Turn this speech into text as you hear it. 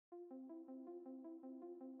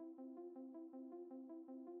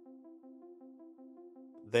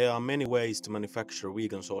There are many ways to manufacture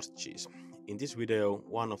vegan sausages. In this video,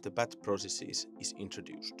 one of the batch processes is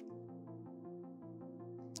introduced.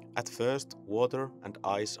 At first, water and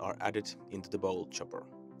ice are added into the bowl chopper.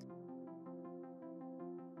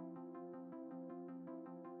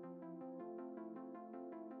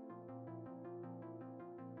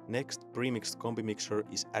 Next, pre-mixed combi mixture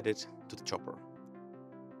is added to the chopper.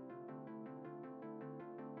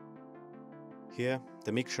 Here,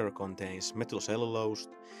 the mixture contains methylcellulose,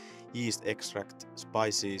 yeast extract,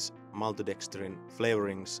 spices, maltodextrin,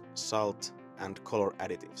 flavorings, salt, and color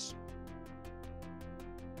additives.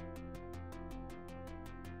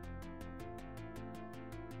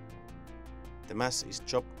 The mass is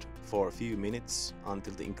chopped for a few minutes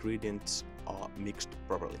until the ingredients are mixed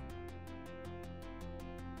properly.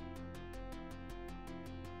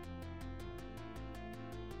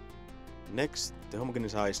 Next, the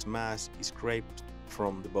homogenized mass is scraped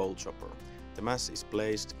from the bowl chopper. The mass is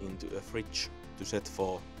placed into a fridge to set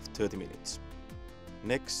for 30 minutes.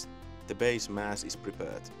 Next, the base mass is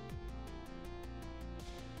prepared.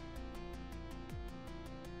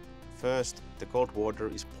 First, the cold water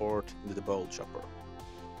is poured into the bowl chopper.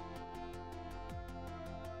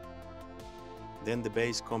 Then the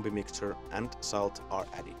base combi mixture and salt are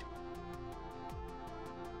added.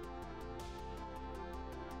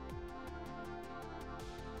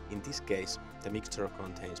 In this case, the mixture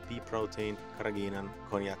contains pea protein, carrageenan,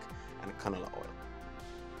 cognac, and canola oil.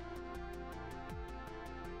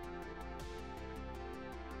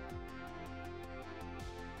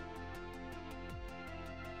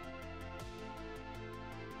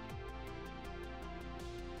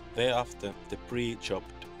 Thereafter, the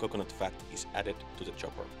pre-chopped coconut fat is added to the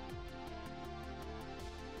chopper.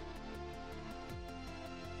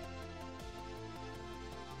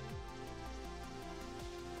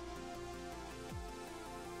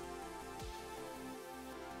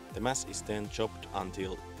 The mass is then chopped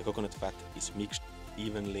until the coconut fat is mixed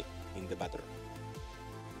evenly in the batter.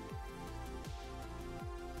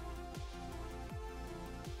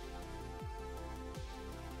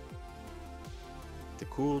 The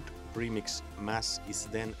cooled premix mass is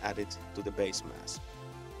then added to the base mass.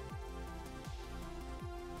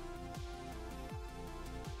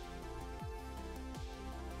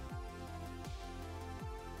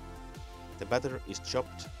 The batter is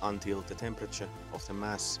chopped until the temperature of the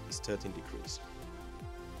mass is 13 degrees.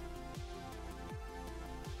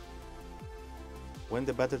 When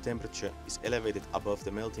the batter temperature is elevated above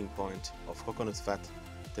the melting point of coconut fat,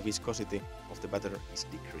 the viscosity of the batter is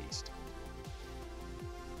decreased.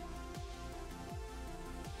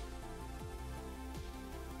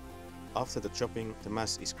 After the chopping, the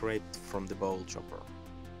mass is scraped from the bowl chopper.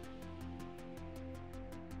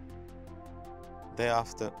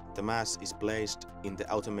 Thereafter, the mass is placed in the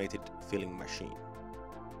automated filling machine.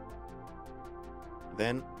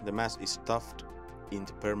 Then, the mass is stuffed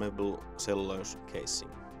into permeable cellulose casing.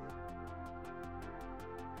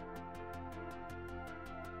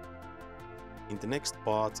 In the next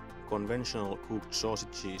part, conventional cooked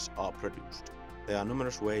sausages are produced. There are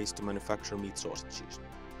numerous ways to manufacture meat sausages.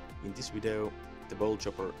 In this video, the bowl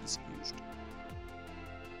chopper is used.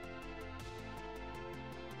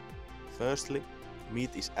 Firstly,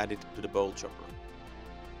 meat is added to the bowl chopper.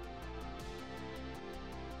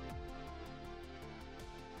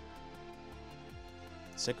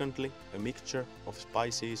 Secondly, a mixture of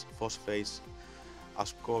spices, phosphates,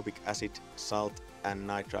 ascorbic acid, salt and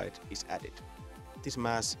nitrite is added. This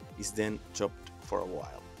mass is then chopped for a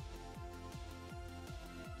while.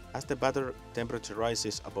 As the batter temperature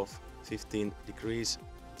rises above 15 degrees,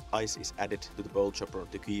 ice is added to the bowl chopper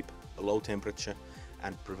to keep a low temperature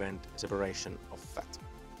and prevent separation of fat.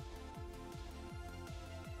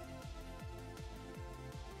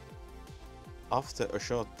 After a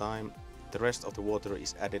short time, the rest of the water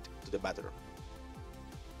is added to the batter.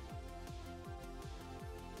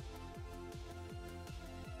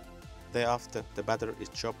 Thereafter, the batter is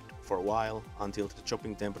chopped for a while until the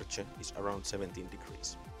chopping temperature is around 17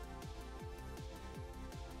 degrees.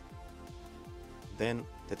 Then,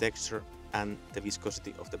 the texture and the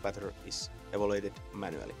viscosity of the batter is evaluated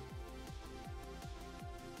manually.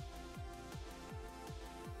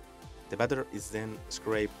 The batter is then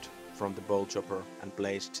scraped from the bowl chopper and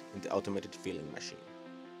placed in the automated filling machine.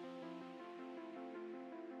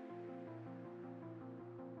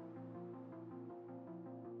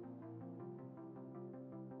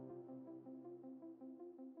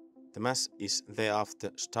 The mass is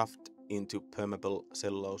thereafter stuffed into permeable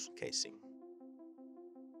cellulose casing.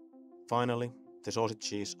 Finally, the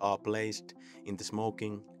sausages are placed in the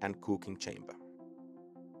smoking and cooking chamber.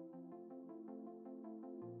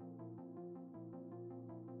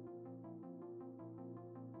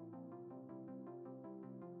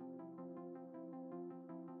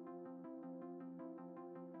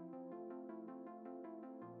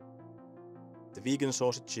 The vegan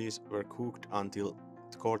sausages were cooked until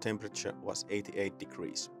the core temperature was 88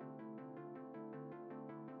 degrees.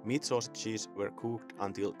 Meat sausages were cooked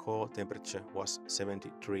until core temperature was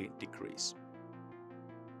 73 degrees.